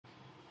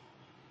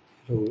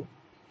Hello,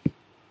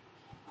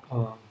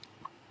 uh,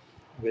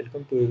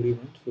 welcome to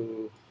everyone.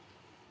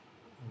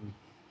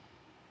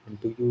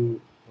 Do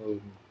you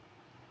um,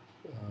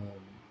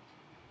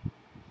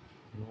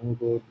 know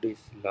about this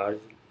large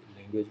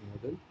language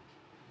model?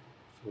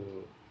 So,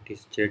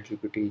 this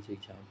ChatGPT is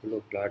example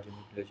of large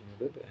language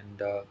model,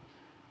 and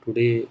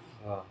today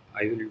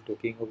I will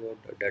talking about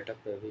the data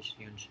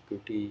privacy and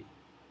security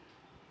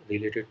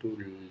related to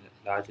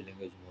large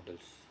language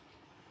models.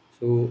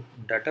 So,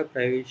 data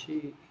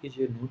privacy is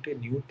not a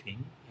new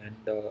thing, and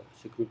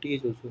security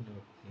is also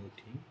not new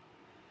thing.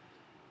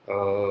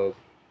 Uh,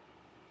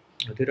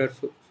 There are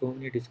so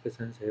many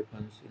discussions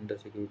happens in the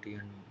security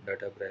and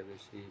data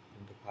privacy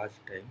in the past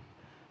time.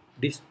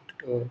 This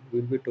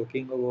will be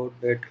talking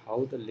about that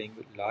how the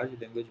large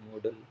language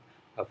model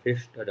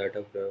affects the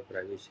data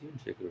privacy and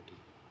security.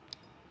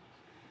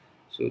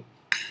 So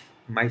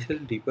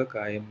myself Deepak,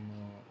 I am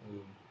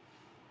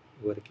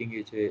working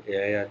as a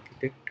AI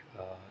architect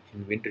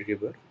in Wind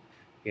River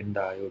in the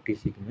IoT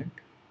segment,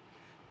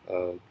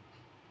 uh,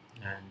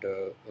 and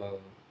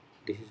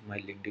this is my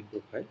LinkedIn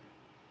profile.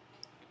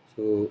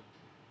 So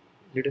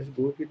let us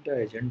go with the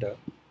agenda.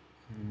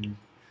 Mm,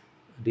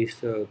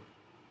 this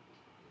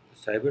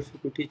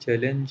cybersecurity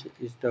challenge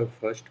is the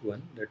first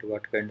one, that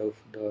what kind of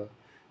the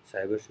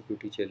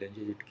cybersecurity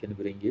challenges it can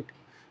bring it,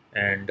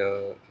 and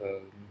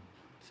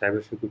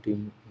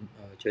cybersecurity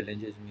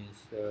challenges means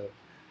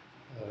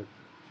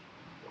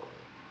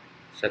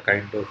it's a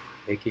kind of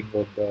hacking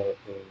of the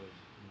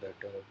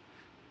that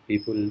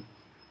people,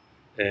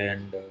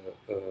 and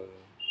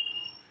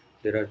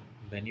there are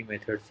many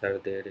methods are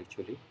there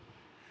actually.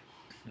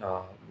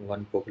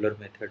 One popular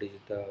method is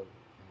the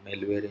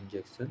malware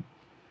injection,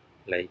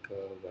 like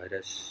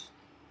virus,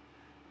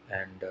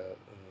 and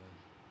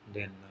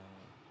then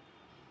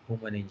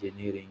human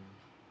engineering,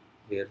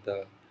 where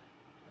that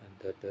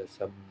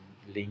some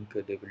link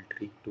they will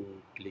trick to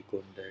click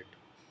on that,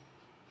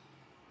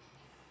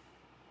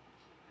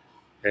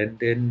 and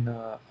then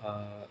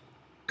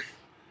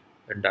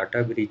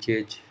data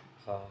breaches,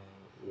 uh,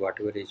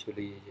 whatever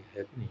actually is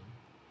happening,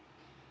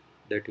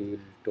 that we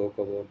will talk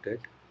about that.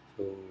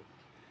 So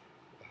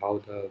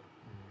how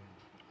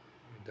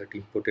that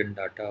important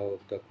data of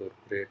the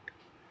corporate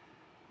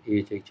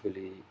is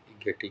actually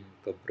getting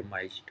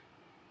compromised,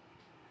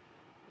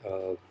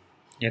 uh,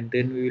 and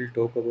then we will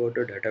talk about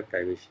the data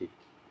privacy.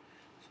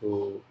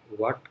 So,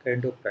 what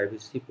kind of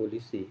privacy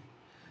policy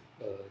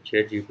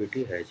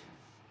ChatGPT has,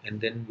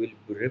 and then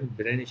we'll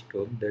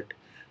brainstorm that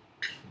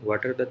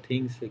what are the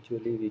things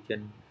actually we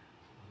can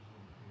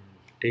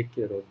take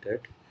care of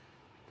that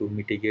to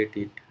mitigate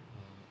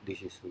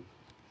this issue.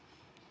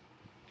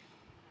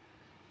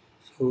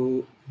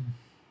 So,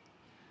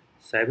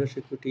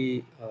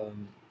 cybersecurity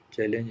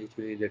challenge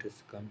actually, let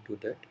us come to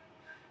that.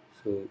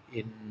 So,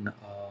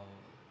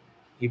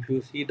 if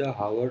you see the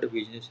Harvard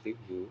Business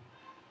Review,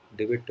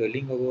 they were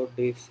telling about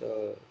this.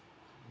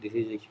 This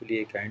is actually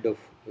a kind of,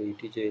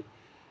 it is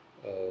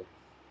a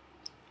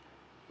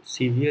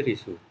severe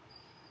issue.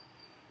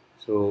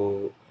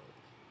 So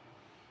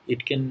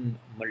it can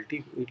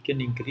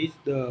increase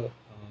the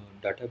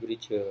data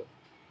breach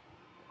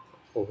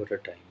over a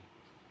time.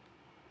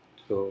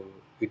 So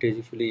it is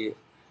actually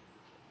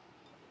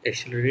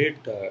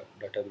accelerate the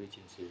data breach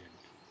incident.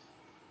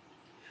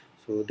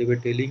 So they were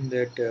telling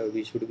that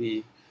we should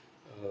be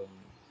um,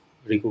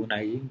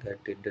 recognizing, that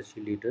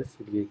industry leaders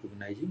should be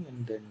recognizing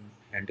and then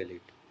handle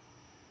it.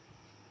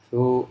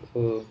 So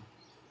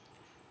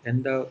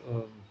and the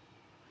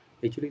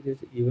actually, this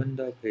even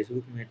the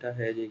Facebook Meta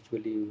has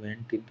actually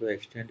went into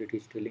extent. It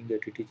is telling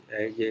that it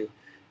is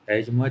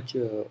as much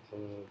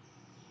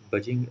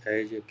buzzing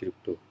as a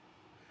crypto.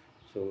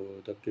 So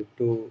the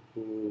crypto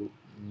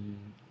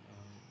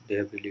they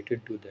have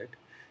related to that.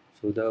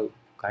 So the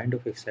kind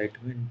of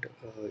excitement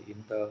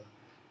in the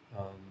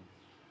um,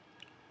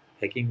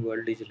 hacking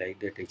world is like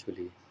that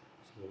actually.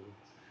 So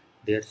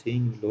they are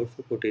seeing lots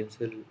of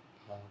potential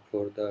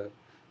for the,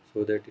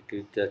 so that it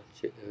is that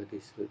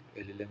this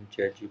LLM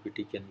chat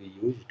GPT can be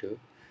used.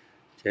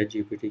 Chat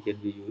GPT can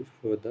be used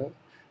for the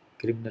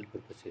criminal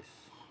purposes.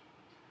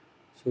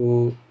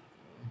 So,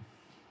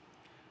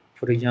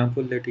 for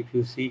example, that if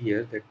you see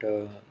here that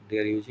they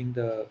are using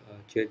the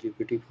chat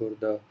GPT for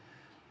the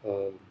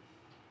uh,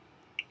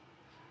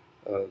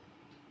 uh,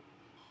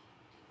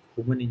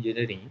 human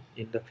engineering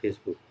in the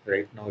Facebook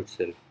right now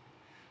itself.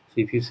 So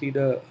if you see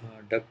the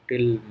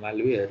ductile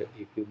malware,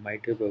 if you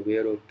might have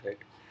aware of that,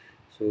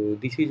 so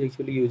this is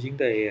actually using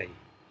the AI.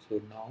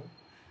 So now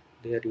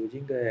they are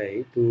using the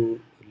AI to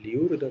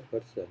lure the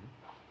person,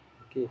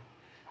 okay,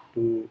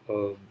 to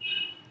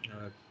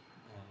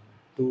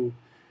to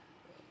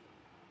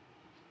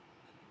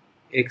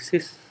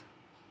access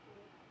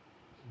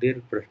their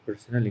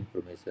personal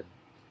information,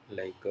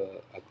 like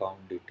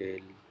account detail,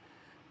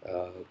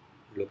 uh,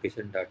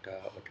 location data,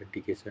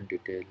 authentication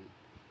detail.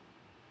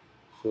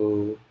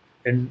 So,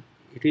 and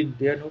it is,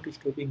 they are not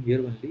stopping here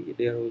only.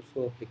 They are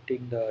also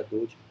affecting the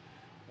those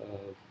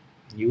uh,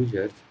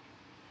 users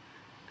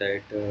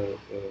that uh,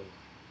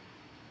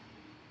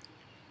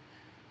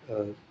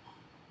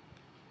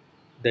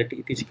 that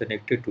it is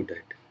connected to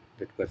that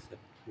person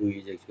who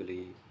is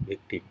actually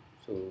victim.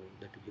 So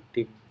that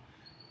victim,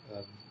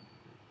 um,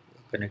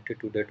 connected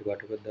to that,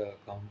 whatever the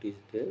account is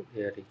there,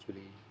 they are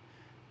actually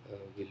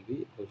will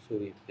be also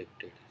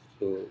impacted.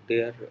 So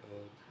they are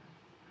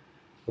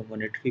for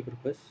monetary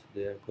purpose,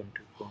 they are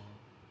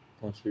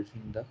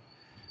considering the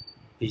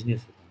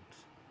business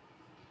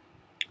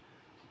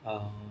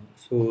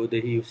accounts. So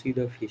you see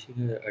the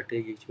phishing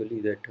attack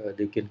actually, that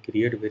they can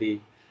create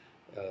very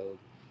uh,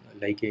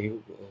 like a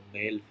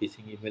mail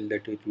phishing email,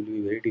 that it will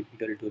be very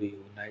difficult to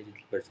recognize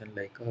a person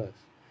like us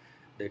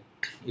that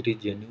it is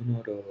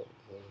genuine or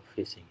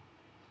phishing.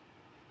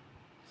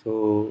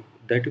 So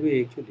that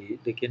way actually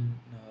they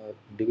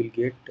will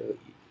get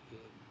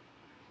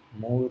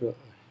more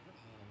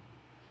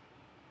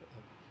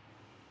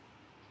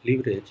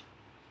leverage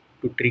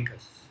to trick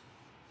us.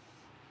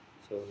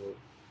 So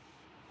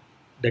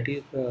that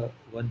is the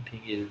one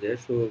thing is there.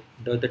 So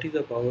that is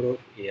the power of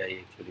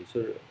AI actually.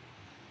 So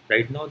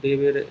right now they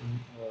were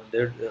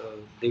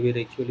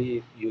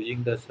actually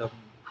using the some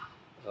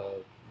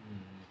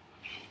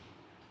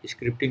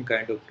scripting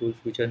kind of tools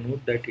which are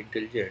not that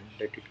intelligent,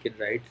 that it can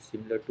write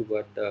similar to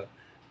what the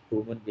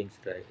human beings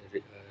write.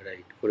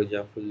 For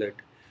example, that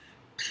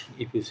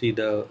if you see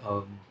uh,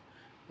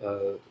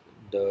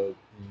 the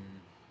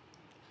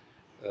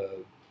uh,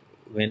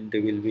 when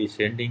they will be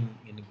sending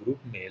in group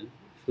mail,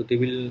 so they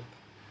will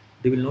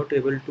not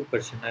able to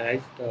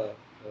personalize the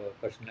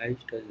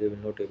personalized touch, they will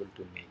not able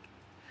to make.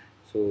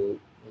 So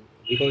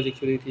because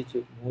actually it is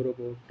more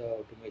about the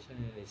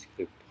automation and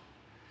script.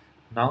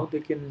 Now they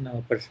can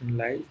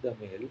personalize the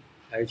mail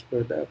as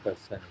per the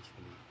person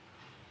actually.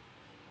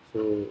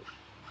 So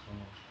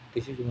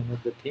this is one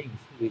of the things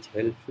which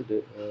helps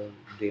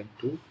them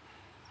to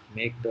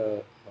make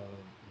the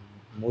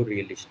more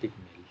realistic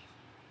mails.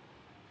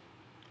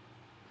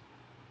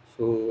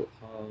 So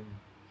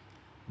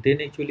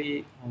then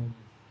actually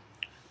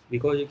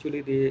because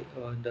actually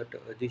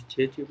this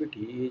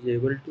ChatGPT is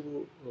able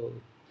to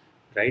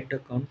write the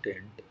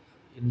content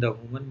in the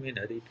human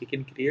manner, they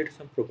can create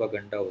some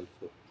propaganda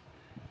also.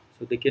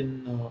 So they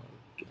can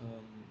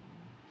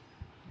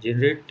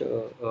generate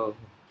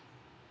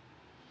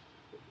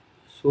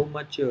so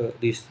much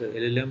this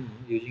LLM,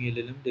 using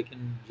LLM they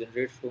can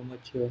generate so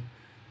much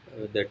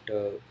that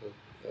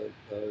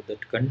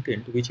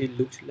content which it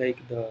looks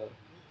like the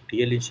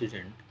real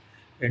incident,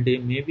 and they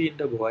may be in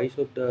the voice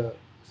of the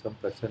some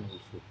person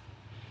also.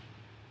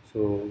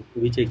 So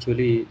which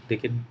actually they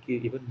can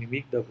even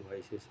mimic the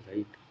voices,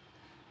 right?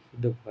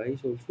 The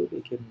voice also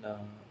they can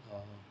uh,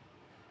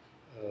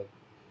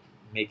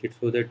 make it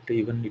so that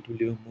even it will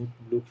even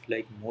looks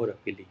like more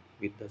appealing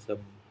with the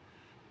some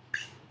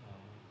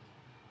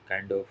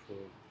kind of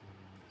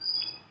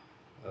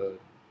uh,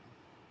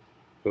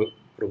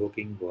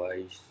 provoking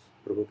voice,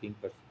 provoking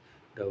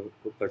the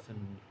person,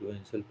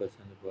 influential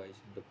person voice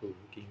in the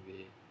provoking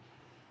way.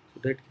 So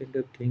that kind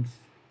of things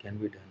can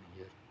be done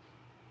here.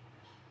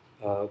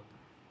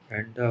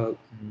 And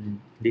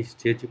this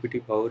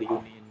ChatGPT power you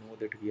need know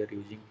that we are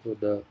using for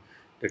the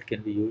that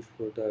can be used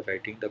for the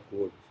writing the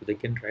code. So they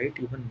can write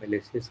even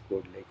malicious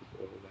code like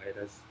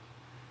virus,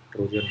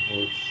 Trojan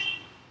horse,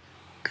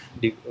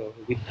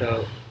 with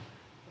the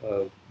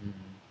uh,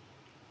 mm,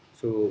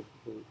 so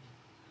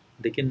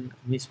they can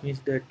miss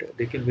that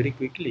they can very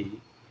quickly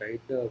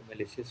write the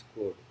malicious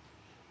code,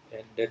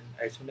 and then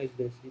as soon as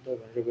they see the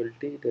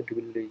vulnerability, that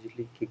will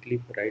easily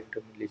quickly write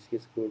the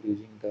malicious code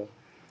using the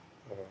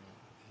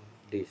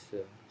this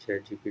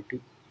chat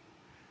GPT,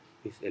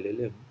 this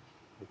LLM,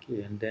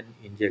 okay, and then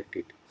inject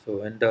it.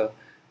 So when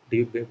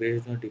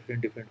based on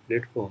different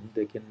platforms,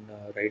 they can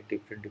write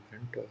different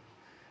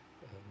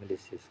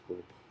malicious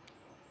code.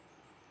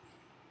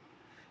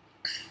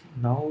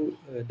 Now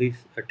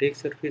this attack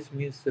surface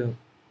means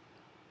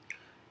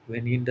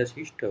when in the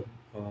system,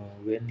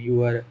 when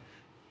you are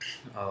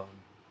um,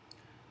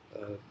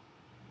 uh,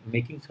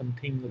 making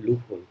something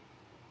loophole,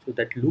 so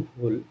that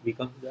loophole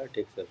becomes the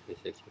attack surface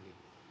actually.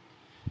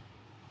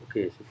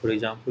 Okay, so for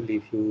example,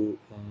 if you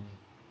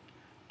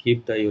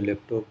keep your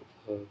laptop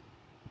uh,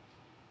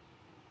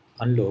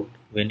 unlocked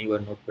when you are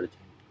not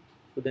present,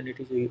 so then it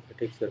is a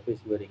attack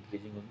surface you are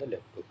increasing on the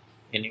laptop.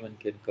 Anyone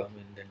can come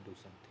and then do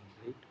something,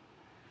 right?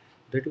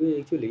 That way,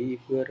 actually, if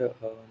you are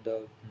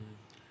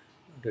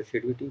the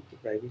security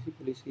privacy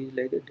policy is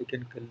like that, they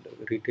can collect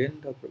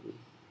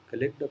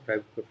the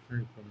private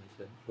personal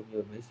information from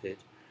your message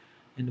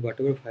in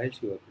whatever files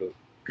you upload.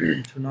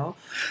 So now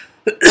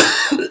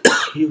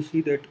you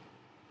see that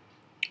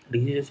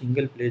this is a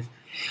single place,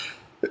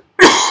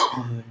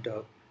 and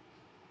a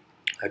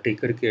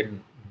taker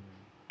can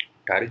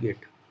target,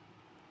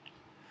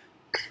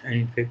 and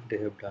in fact they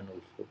have done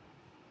also.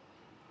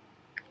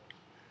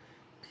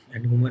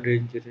 And human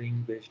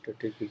engineering based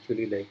attack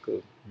actually like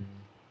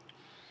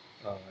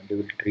they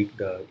will trick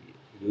the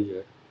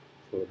user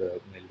for the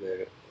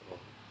malware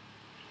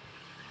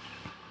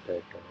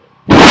that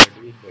they are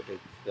doing, but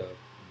it's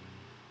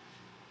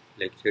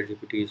like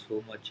ChatGPT is so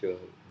much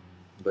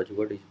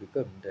buzzword is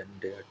become, then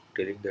they are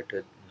telling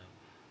that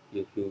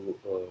if you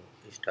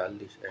install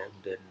this app,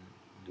 then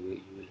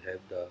you will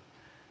have the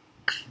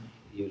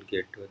you will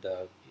get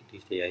the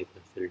this AI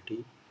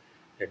facility,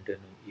 and then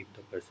if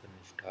the person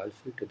installs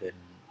it, then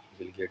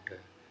you will get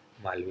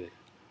malware.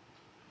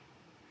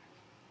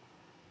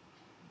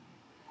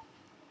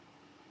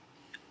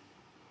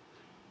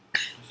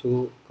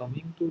 So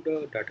coming to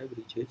the data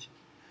breaches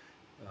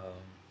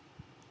um,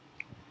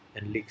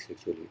 and leaks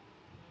actually.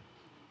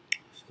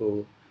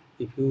 So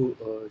if you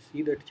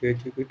see that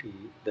ChatGPT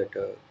that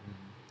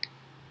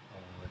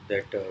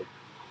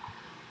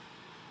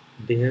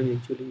they have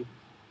actually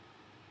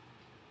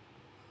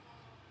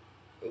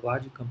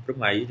was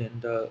compromised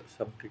and the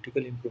some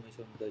critical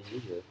information of the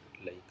user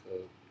like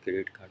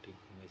credit card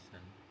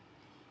information,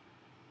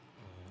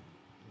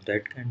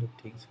 that kind of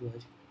things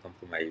was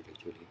compromised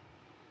actually.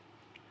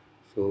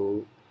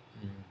 So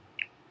mm,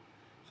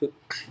 so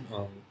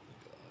um,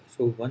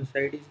 so one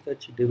side is that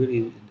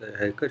the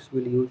hackers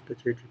will use the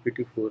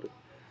ChatGPT for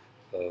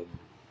um,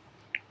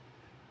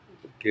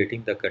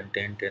 creating the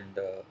content and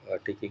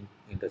taking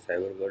in the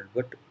cyber world.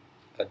 But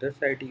other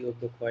side of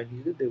the coin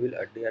is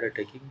that they are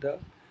attacking the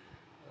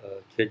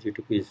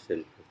ChatGPT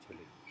itself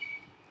actually.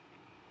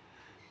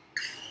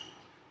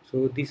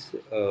 So this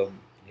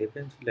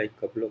happens like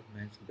couple of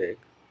months back,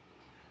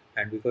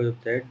 and because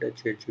of that, the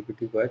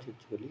ChatGPT was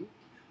actually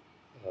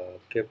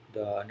kept the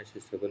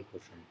unaccessible for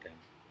some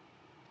time.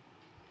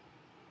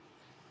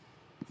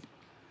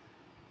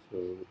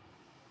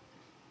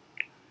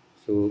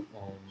 So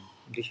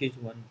this is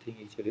one thing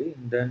actually,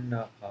 and then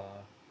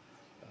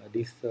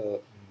this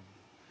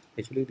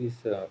actually this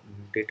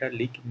data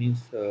leak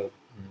means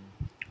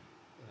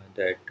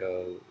that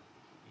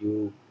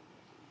you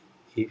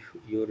if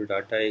your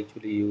data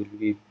actually you will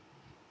be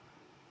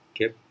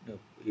kept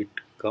it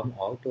come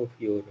out of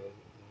your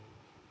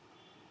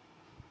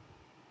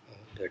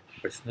that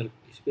personal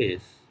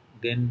space,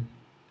 then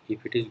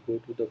if it is go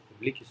to the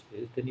public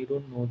space, then you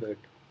don't know that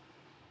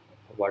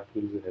what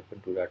will be happen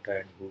to data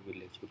and who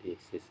will actually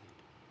access it.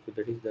 So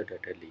that is the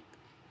data leak.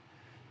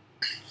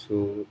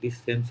 So this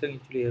Samsung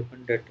actually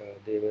happened that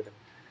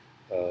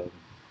um,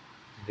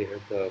 they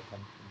have the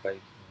by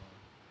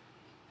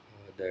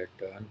that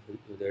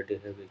they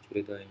have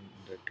actually that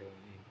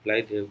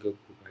implied they have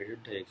provided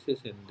the access,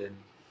 and then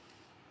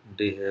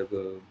they have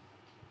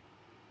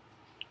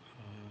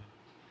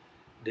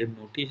they've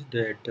noticed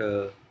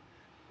that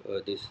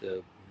this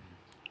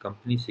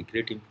company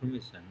secret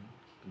information,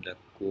 the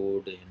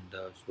code and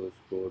the source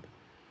code,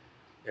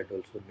 and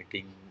also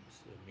meeting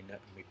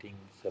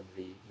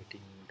summary,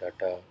 meeting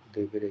data,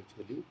 they were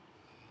actually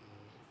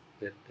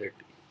that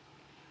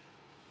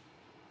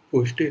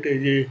posted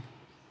as a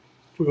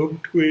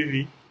prompt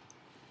query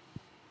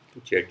to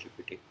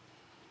ChatGPT.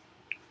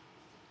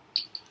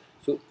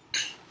 So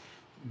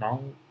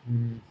now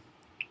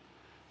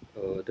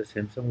the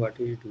Samsung what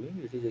it is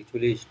doing, it is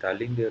actually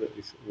installing their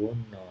its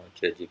own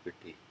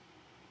ChatGPT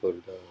for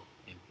the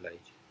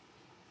employees.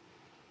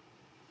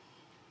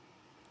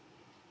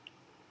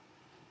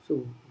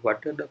 So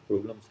what are the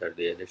problems are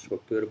there? The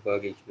software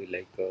bug actually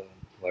like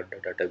what the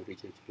data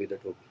breach actually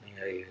that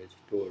OpenAI has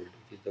told.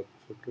 It is the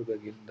software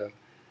bug in the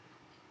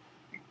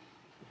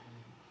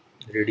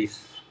Redis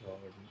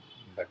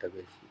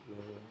database.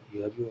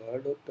 You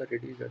heard of the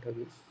Redis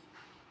database?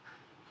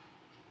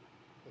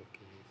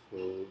 Okay, so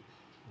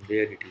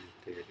there it is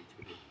there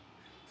actually.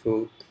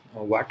 So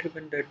what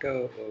happened that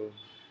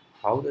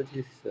how does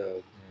this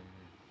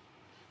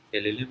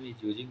LLM is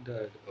using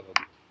the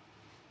uh,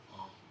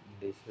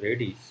 this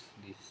Redis,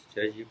 this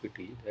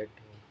ChatGPT that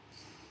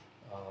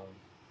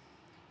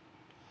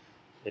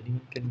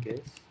anyone can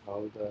guess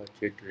how the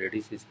chat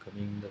Redis is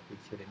coming in the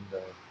picture in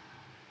the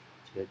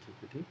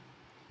ChatGPT.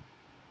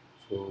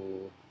 So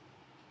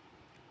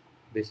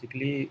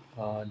basically,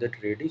 that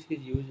Redis is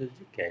used as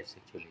a cache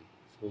actually.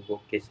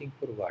 So caching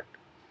for what?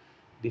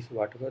 This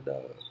whatever the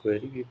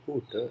query we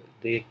put,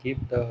 they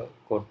keep the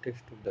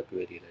context of the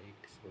query,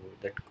 right? So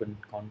that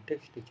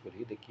context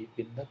actually they keep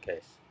in the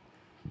cache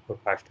for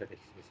faster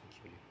access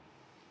actually,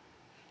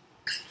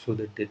 so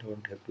that they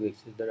don't have to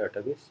access the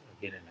database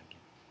again and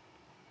again.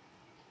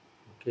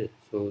 Okay,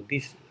 so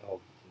this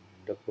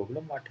the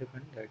problem what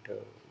happened that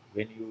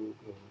when you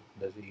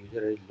the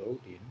user is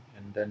logged in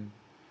and then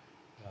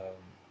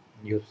um,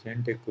 you have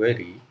sent a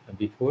query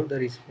before the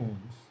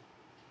response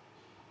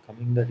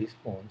coming the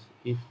response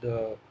if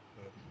the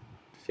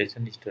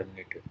session is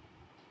terminated.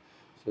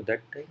 So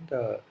that time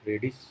the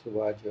Redis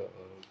was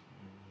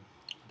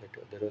that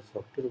there was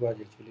software was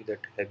actually that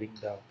having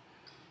the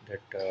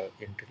that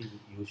entry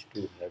used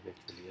to have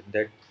actually, and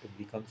that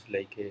becomes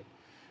like a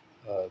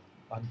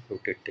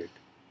unprotected,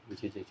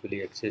 which is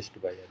actually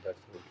accessed by others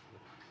also.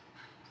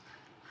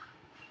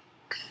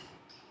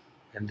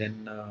 And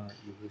then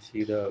you will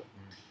see the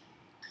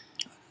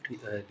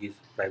this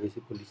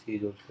privacy policy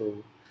is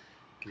also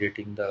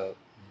creating the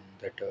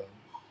that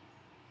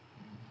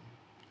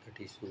that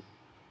issue,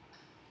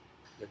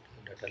 that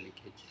data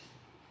leakage.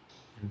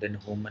 And then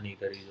home money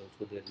there is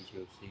also there, which you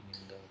have seen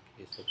in the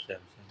case of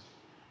Samsung.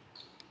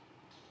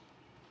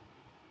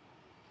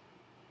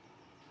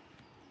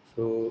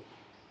 So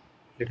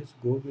let us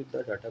go with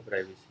the data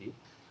privacy.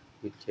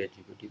 with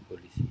ChatGPT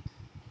policy.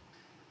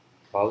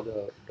 How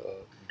the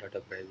data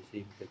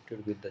privacy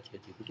impacted with the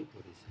ChatGPT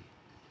policy.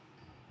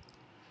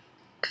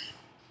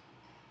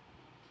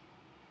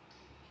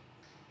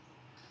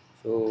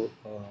 So,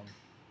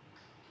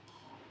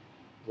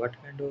 what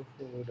kind of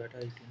data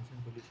retention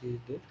policy is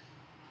there?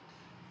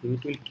 So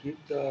it will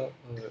keep the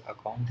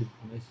account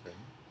information,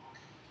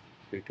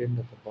 retain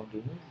the account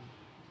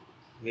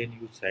when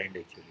you signed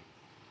actually,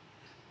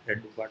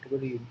 and whatever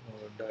the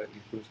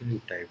information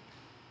you typed,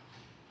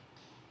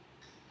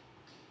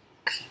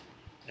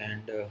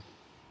 and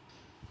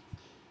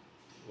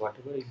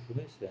whatever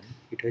information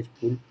it has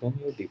pulled from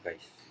your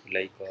device,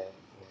 like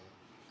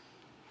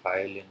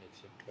file and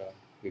etc.,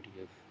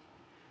 PDF,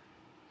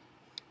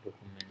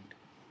 document.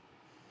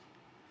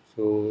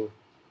 So,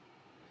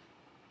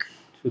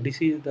 so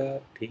this is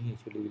the thing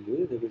actually will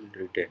do. They will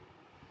retain,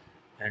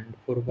 and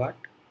for what?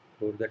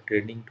 For the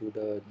training to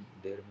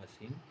their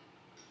machine.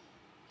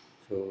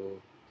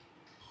 So,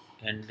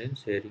 and then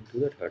sharing to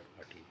the third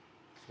party.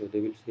 So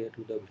they will share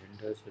to the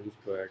vendor, service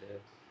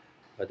provider,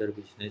 other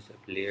business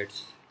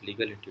affiliates,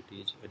 legal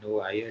entities, and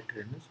OIA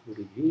trainers who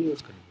review your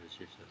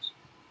conversations.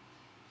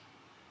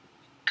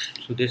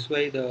 So that's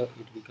why the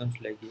it becomes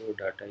like your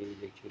data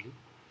is actually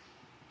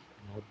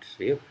not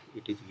safe.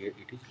 It is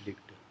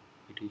leaked.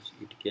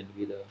 It can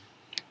be the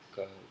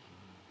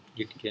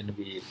it can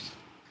be this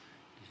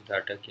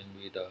data can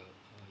be the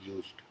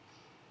used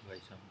by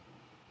some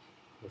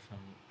for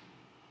some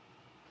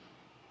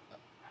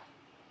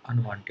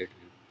unwanted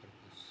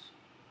purpose.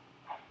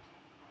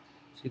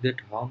 See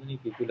that how many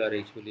people are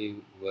actually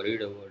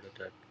worried about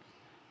that.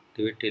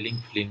 They were telling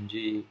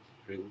flimsy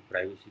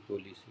privacy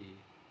policy,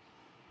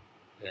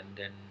 and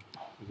then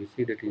we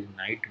see that is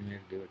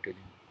nightmare. They were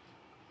telling.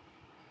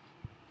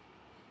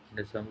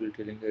 And some will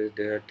telling that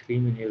there are 3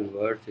 million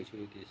words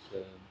actually this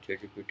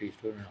ChatGPT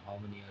store, and how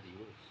many are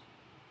yours?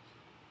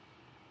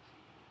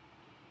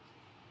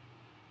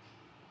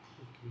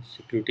 Okay.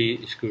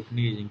 Security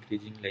scrutiny is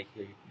increasing, like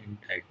in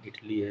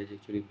Italy has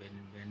actually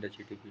banned the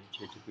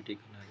ChatGPT.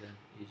 Canada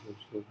is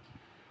also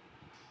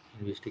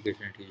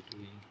investigation it is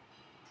doing.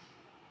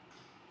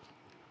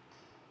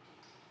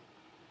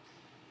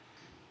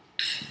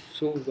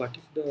 So what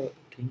is the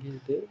thing is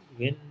there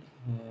when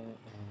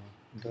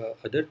the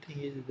other thing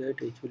is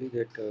that actually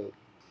that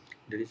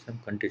there is some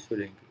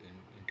contextual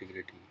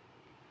integrity.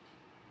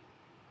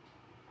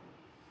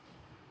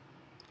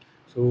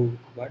 So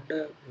what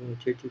the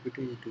ChatGPT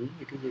is doing,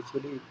 it is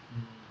actually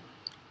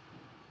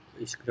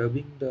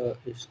scrubbing the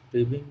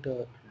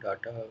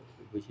data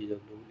which is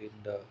available in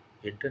the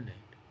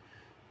internet.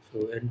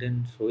 So and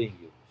then showing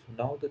you.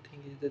 So now the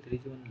thing is that there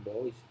is one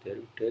law is there.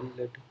 You tell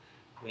that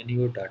when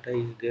your data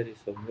is there is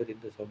somewhere in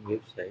the some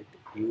website,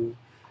 you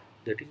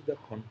that is the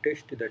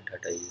context that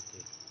data is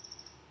there.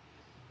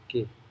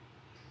 Okay,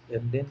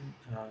 and then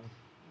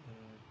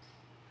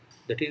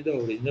that is the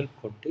original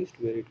context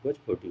where it was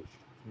produced.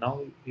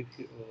 Now, if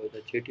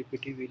the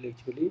ChatGPT will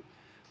actually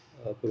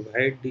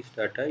provide this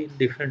data in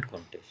different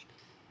context.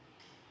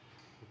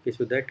 Okay,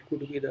 so that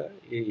could be the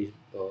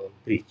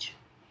breach.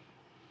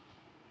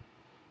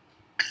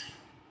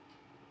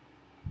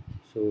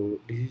 So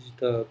this is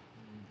the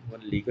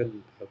one legal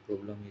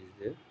problem is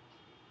there.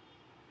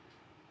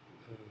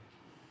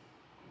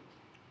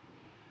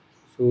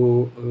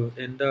 Uh,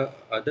 and the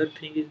other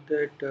thing is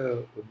that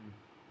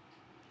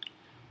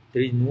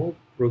there is no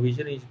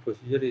provision is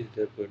procedure is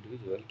there for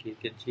individual. He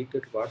can check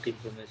that what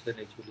information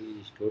actually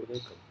is stored by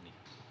company.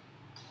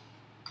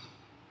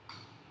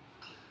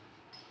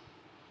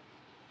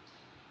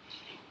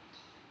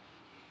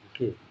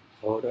 Okay,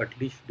 or at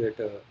least that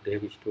they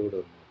have stored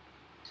or not.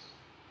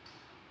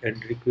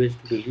 And request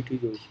to delete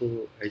is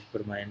also, as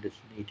per my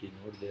understanding, it is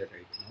not there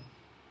right now.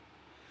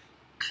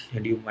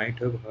 And you might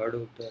have heard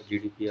of the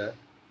GDPR.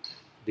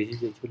 This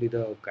is actually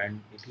the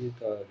kind. It is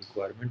the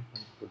requirement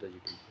for the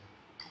GDPR.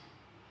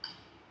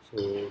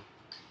 So,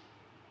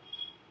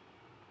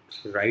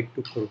 so right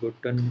to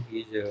forgotten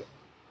is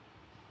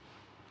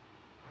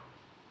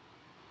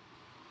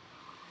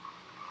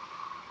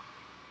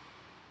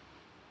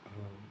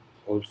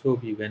also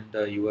be when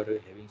the you are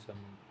having some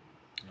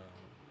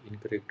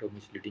incorrect or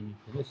misleading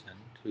information.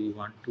 So you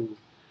want to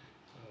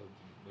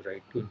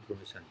write to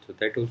information. So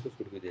that also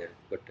should be there.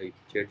 But if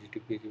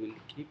ChatGPT will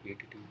keep it,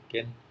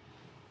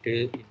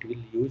 it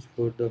will use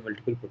for the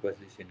multiple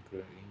purposes,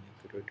 including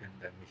inaccurate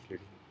and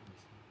misleading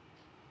information.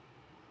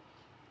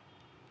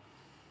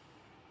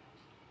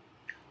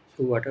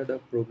 So what are the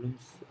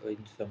problems?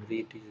 In summary,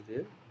 it is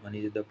there. One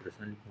is the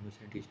personal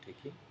information it is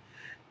taking,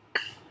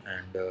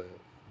 and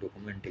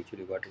document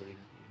actually whatever in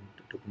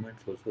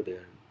documents also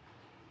there,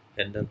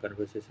 and the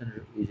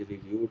conversation is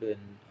reviewed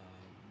and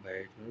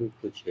by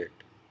through chat.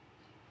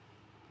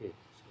 Okay,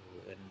 so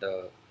and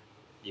the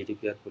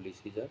GDPR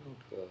policies are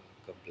not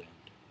compliant.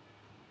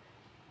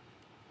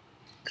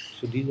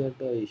 So these are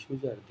the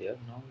issues are there.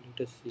 Now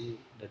let us see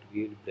that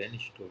we will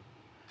brainstorm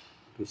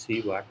to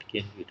see what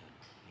can be done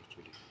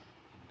actually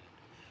in that.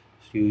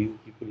 So you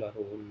people are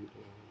all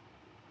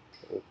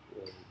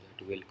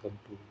that welcome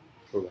to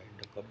provide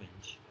the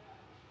comments.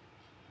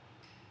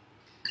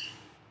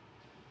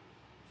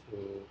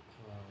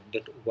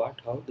 that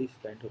what how this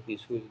kind of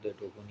issues that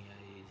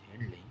OpenAI is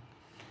handling.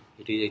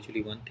 It is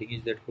actually one thing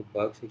is that for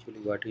bugs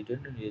actually what is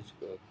done is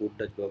put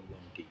the bug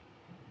bounty.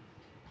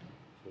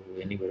 So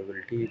any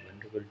vulnerability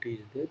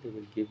is there, they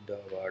will give the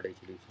award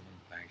actually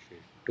someone finds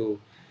it. So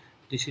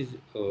this is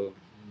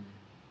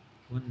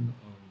one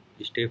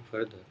step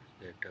further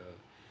that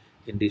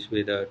in this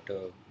way that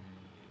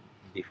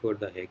before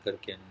the hacker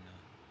can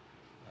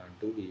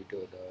do it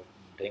or the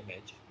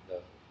damage, the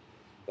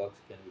bugs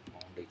can be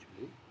found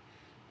actually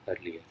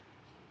earlier.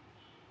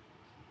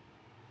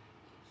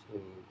 So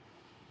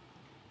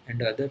and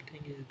the other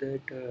thing is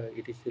that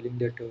it is telling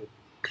that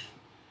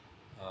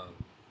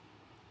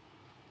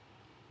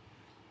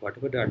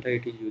whatever data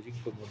it is using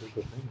for model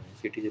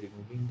performance, it is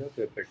removing the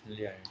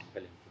personally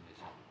identifiable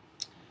information.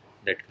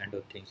 That kind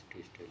of things it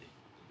is telling.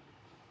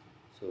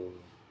 So,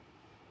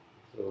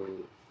 so,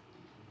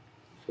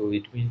 so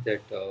it means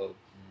that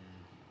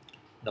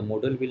the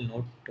model will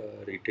not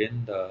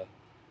retain the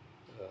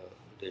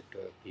that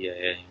PII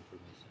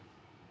information,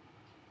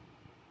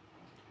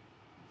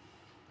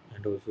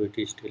 and also it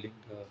is telling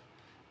the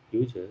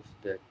users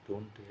that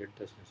don't get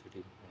the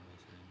sensitive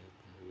information in your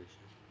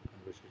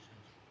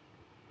conversations.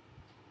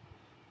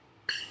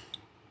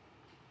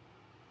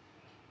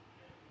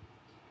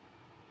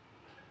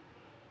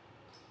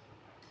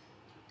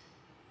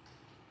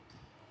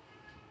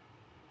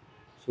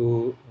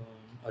 So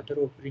other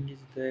offering is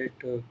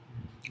that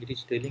it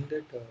is telling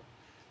that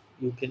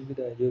you can be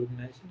the as your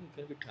organization, you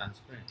can be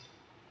transparent.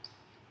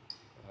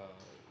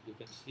 You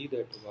can see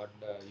that what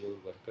your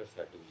workers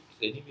are doing.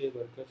 So anyway,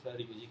 workers are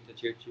using the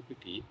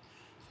ChatGPT.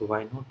 So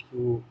why not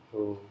you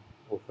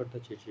offer the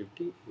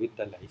ChatGPT with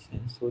the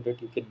license so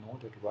that you can know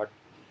that what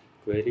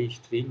query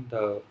string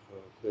the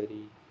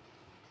query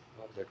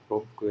that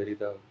prompt query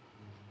the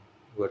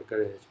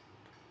worker has.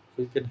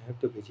 So you can have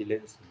the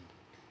vigilance in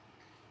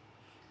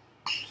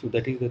that. So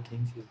that is the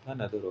things is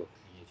another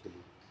offering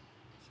actually.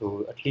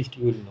 So at least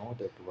you will know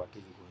that what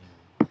is going on.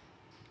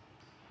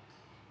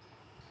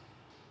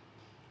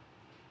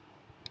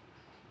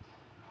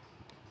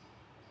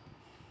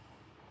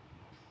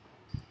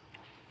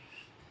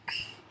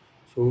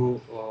 So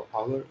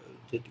our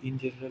that in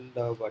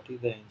general, what is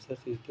the answers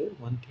is there.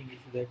 One thing is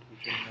that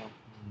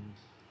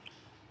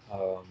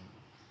um,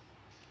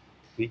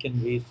 we can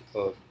be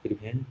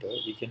prevent.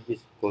 We can be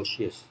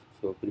cautious.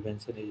 So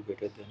prevention is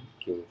better than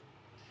cure.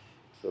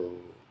 So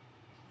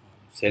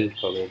self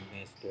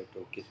awareness that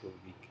okay. So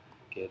be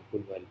careful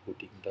while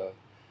putting the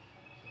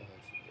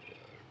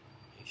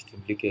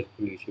extremely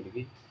careful. You should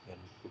be when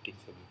putting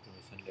some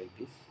information like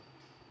this.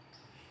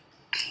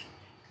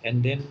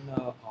 And then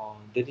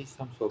there is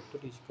some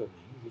software is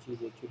coming which is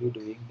actually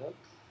doing the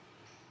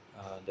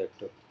that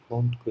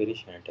prompt query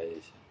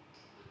sanitization.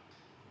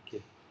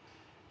 Okay,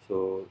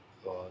 so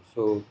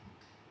so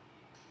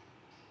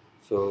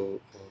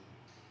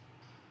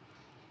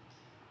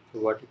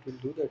what it will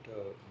do that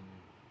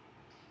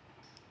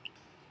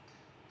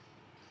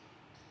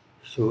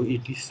so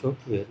it is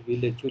software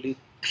will actually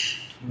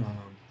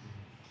um,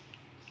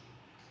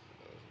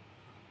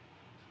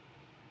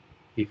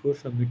 before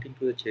submitting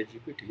to the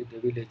ChatGPT, they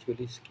will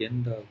actually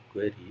scan the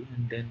query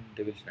and then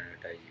they will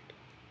sanitize it.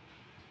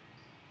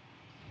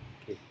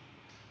 Okay,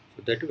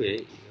 so that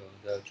way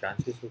the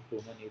chances of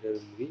human error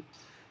will be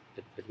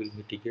that will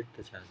mitigate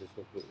the chances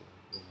of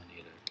human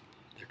error.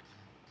 That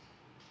one.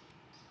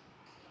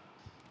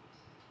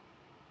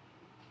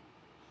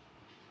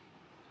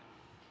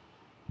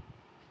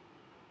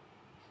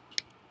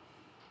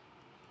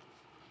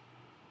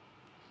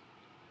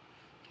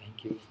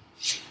 Thank you.